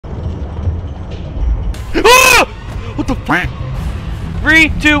Ah! What the fuck?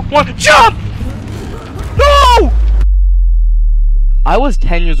 3, 2, 1, jump! No! I was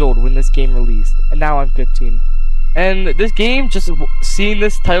 10 years old when this game released, and now I'm 15. And this game, just seeing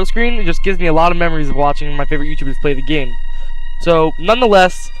this title screen, it just gives me a lot of memories of watching my favorite YouTubers play the game. So,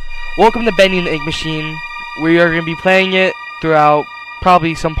 nonetheless, welcome to Bendy and the Ink Machine. We are going to be playing it throughout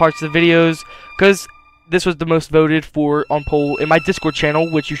probably some parts of the videos, because this was the most voted for on poll in my Discord channel,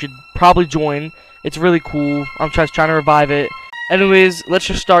 which you should probably join. It's really cool. I'm just trying to revive it. Anyways, let's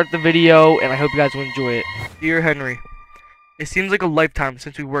just start the video, and I hope you guys will enjoy it. Dear Henry, it seems like a lifetime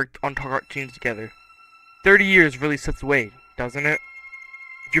since we worked on cartoons together. 30 years really slips away, doesn't it?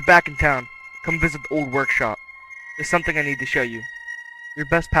 If you're back in town, come visit the old workshop. There's something I need to show you. Your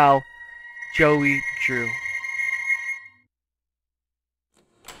best pal, Joey Drew.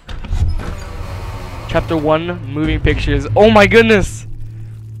 Chapter 1, Moving Pictures. Oh my goodness!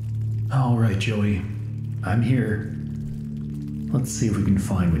 Alright, Joey. I'm here. Let's see if we can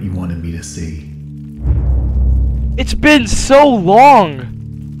find what you wanted me to see. It's been so long!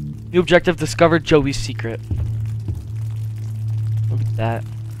 New objective discovered, Joey's secret. Look at that.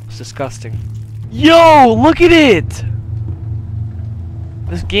 It's disgusting. Yo! Look at it!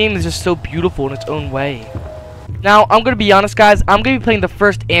 This game is just so beautiful in its own way. Now, I'm gonna be honest, guys. I'm gonna be playing the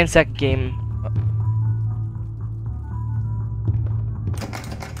first and second game.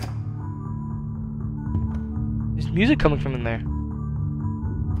 There's music coming from in there.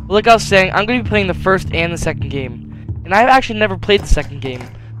 But like I was saying, I'm gonna be playing the first and the second game. And I've actually never played the second game,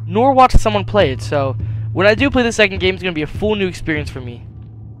 nor watched someone play it, so when I do play the second game, it's going to be a full new experience for me.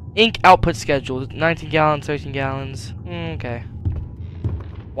 Ink output schedule, 19 gallons, 13 gallons, okay.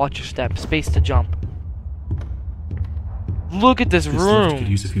 Watch your step, space to jump. Look at this room. Lift could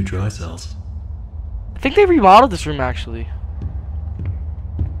use a few dry cells. I think they remodeled this room, actually.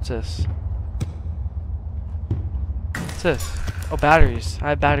 What's this? What's this? Oh, batteries. I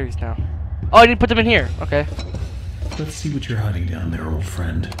have batteries now. Oh, I need to put them in here, okay. Let's see what you're hiding down there, old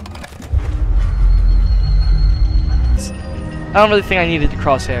friend. I don't really think I needed the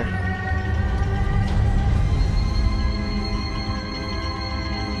crosshair.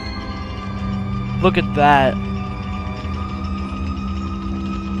 Look at that.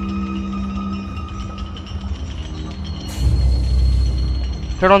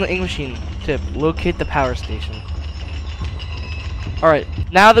 Turn on the ink machine. Tip, locate the power station. Alright,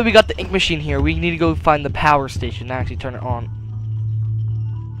 now that we got the ink machine here, we need to go find the power station and actually turn it on.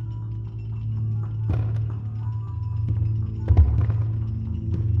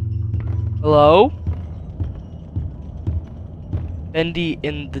 Hello? Bendy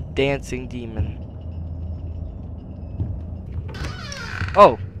and the Dancing Demon.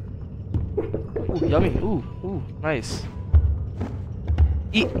 Oh. Ooh, yummy. Ooh, nice.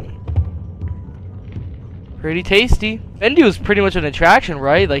 Eat. Pretty tasty. Bendy was pretty much an attraction,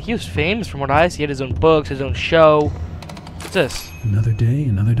 right? Like, he was famous from what I see. He had his own books, his own show. What's this? Another day,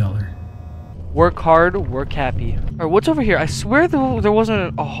 another dollar. Work hard, work happy. Alright, what's over here? I swear there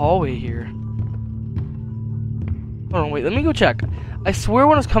wasn't a hallway here. Hold on, wait, let me go check. I swear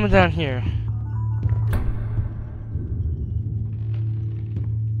one was coming down here.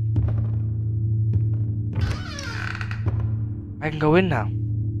 I can go in now.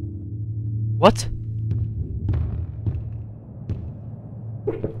 What?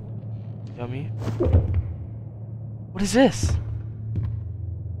 Yummy. What is this?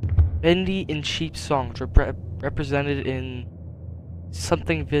 Bendy in cheap songs represented in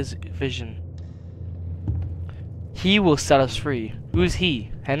something vision. He will set us free. Who's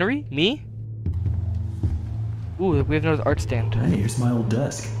he? Henry? Me? Ooh, we have another art stand. Hey, here's my old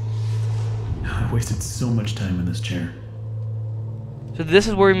desk. I wasted so much time in this chair. So this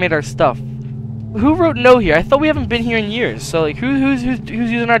is where we made our stuff. Who wrote no here? I thought we haven't been here in years. So like, who's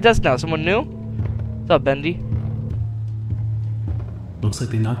using our desk now? Someone new? What's up, Bendy? Looks like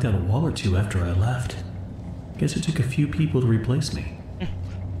they knocked out a wall or two after I left. Guess it took a few people to replace me.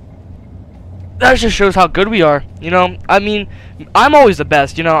 That just shows how good we are, you know. I mean, I'm always the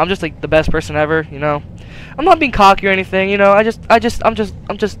best, you know. I'm just like the best person ever, you know. I'm not being cocky or anything, you know.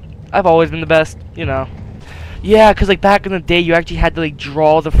 I've always been the best, you know. Yeah, cause like back in the day, you actually had to like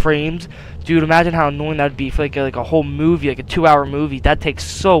draw the frames. Dude, imagine how annoying that'd be for like a whole movie, like a 2-hour movie. That takes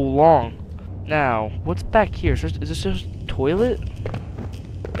so long. Now, what's back here? Is this just a toilet?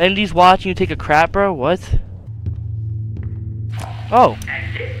 Bendy's watching you take a crap, bro. What? Oh.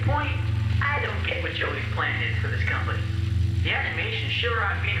 At this point, I don't get what Joey's plan is for this company. The animations sure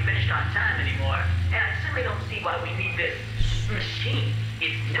aren't being finished on time anymore, and I certainly don't see why we need this machine.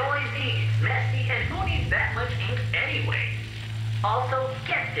 It's noisy, it's messy, and who needs that much ink anyway? Also,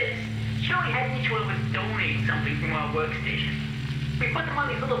 get this. Joey had each one of us donate something from our workstation. We put them on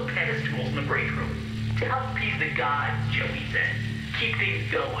these little pedestals in the break room to help appease the gods, Joey said. Keep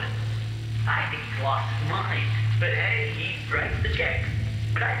things going. I think he's lost his mind, but hey, he writes the checks.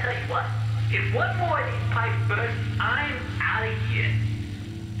 But I tell you what, if one more of these pipes burst, I'm out of here.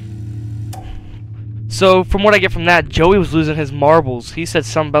 So from what I get from that, Joey was losing his marbles. He said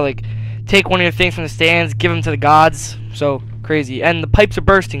something about like, take one of your things from the stands, give them to the gods. So crazy. And the pipes are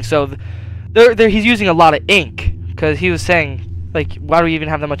bursting, so he's using a lot of ink. Because he was saying, like, why do we even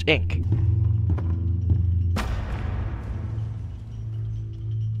have that much ink?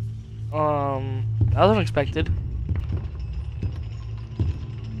 That was unexpected.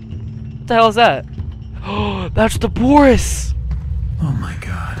 What the hell is that? Oh, that's the Boris! Oh my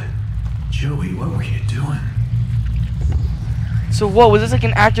god. Joey, what were you doing? So what, was this like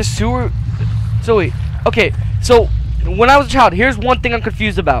an actor sewer? So wait, okay, so when I was a child, here's one thing I'm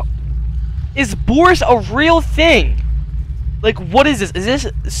confused about. Is Boris a real thing? Like, what is this? Is this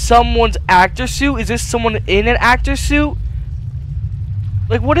someone's actor suit? Is this someone in an actor suit?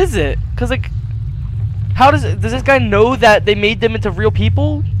 Like, what is it? Cause like, does this guy know that they made them into real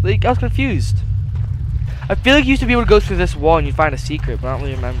people? Like, I was confused. I feel like you used to be able to go through this wall and you find a secret, but I don't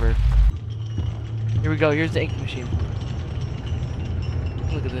really remember. Here we go, here's the ink machine.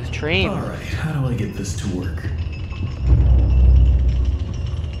 Look at this train. Alright, how do I get this to work?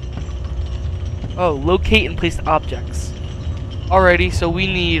 Oh, locate and place objects. Alrighty, so we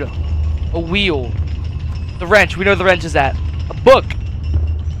need a wheel. The wrench, we know the wrench is at. A book.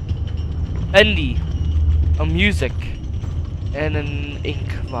 Bendy. A music. And an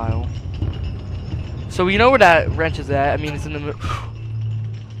ink vial. So we know where that wrench is at. I mean, it's in the middle.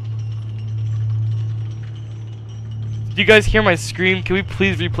 Do you guys hear my scream? Can we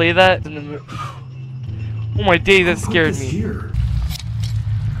please replay that? Oh my days, that scared me. Here.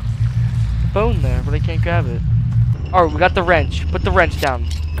 Phone there, but I can't grab it. Alright, we got the wrench. Put the wrench down.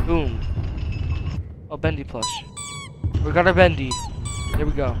 Boom. Oh, Bendy plush. We got our Bendy. There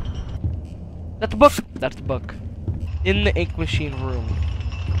we go. That's the book. That's the book. In the ink machine room.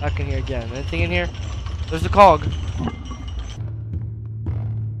 Back in here again. Anything in here? There's the cog.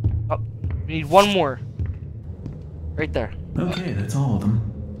 Oh, we need one more. Right there. Okay, that's all of them.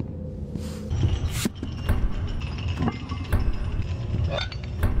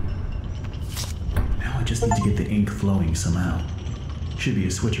 Now I just need to get the ink flowing somehow. Should be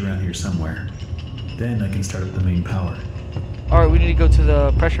a switch around here somewhere. Then I can start up the main power. Alright, we need to go to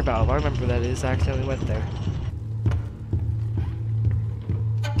the pressure valve. I remember where that is. I accidentally went there.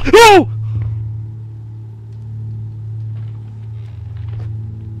 Oh!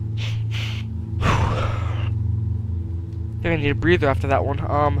 I think I need a breather after that one.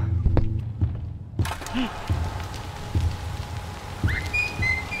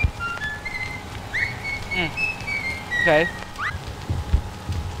 Okay.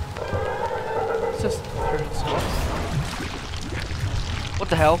 It's just what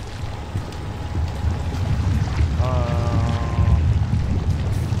the hell?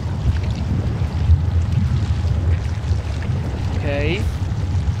 Okay.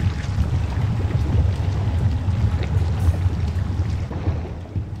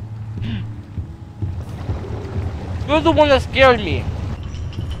 You're the one that scared me.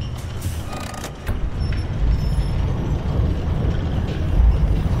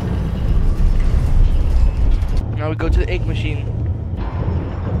 Now we go to the ink machine.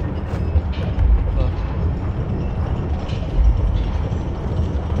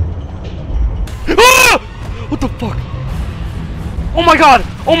 Ah! What the fuck? Oh my god!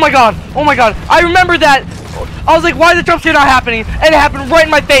 Oh my god! Oh my god! I remember that! I was like, why is the jump scare not happening? And it happened right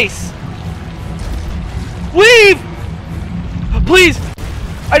in my face! Leave! Please!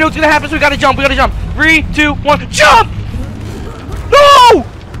 I know it's gonna happen, so we gotta jump, 3, 2, 1, jump! No!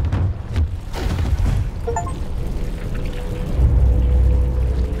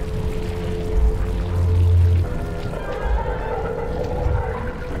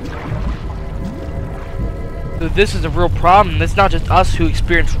 So this is a real problem. It's not just us who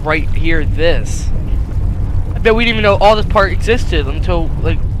experienced right here this. I bet we didn't even know all this part existed until,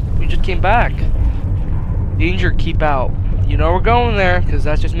 like, we just came back. Danger, keep out. You know we're going there, because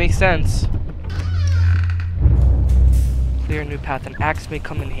that just makes sense. Clear a new path. An axe may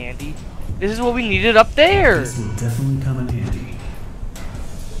come in handy. This is what we needed up there. This will definitely come in handy.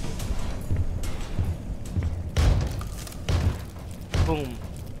 Boom.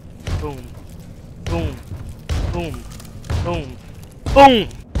 Boom. Boom. Boom. Boom. Boom!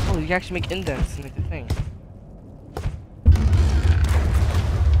 Oh, you can actually make indents and make the thing.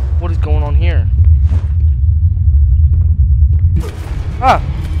 What is going on here? Ah!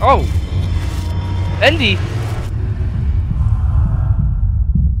 Oh! Bendy.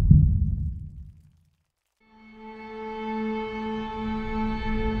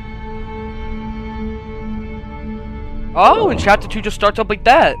 Oh, and chapter 2 just starts up like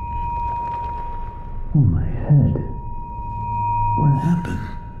that. Oh, my head. What happened?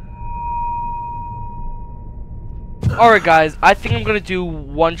 Alright guys, I think I'm gonna do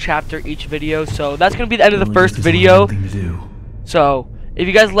one chapter each video, so that's gonna be the end of the Only first if there's video. one thing to do. So, if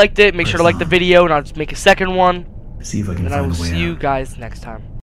you guys liked it, make sure to like the video, and I'll just make a second one. See if I can And I find will a way see you out. guys next time.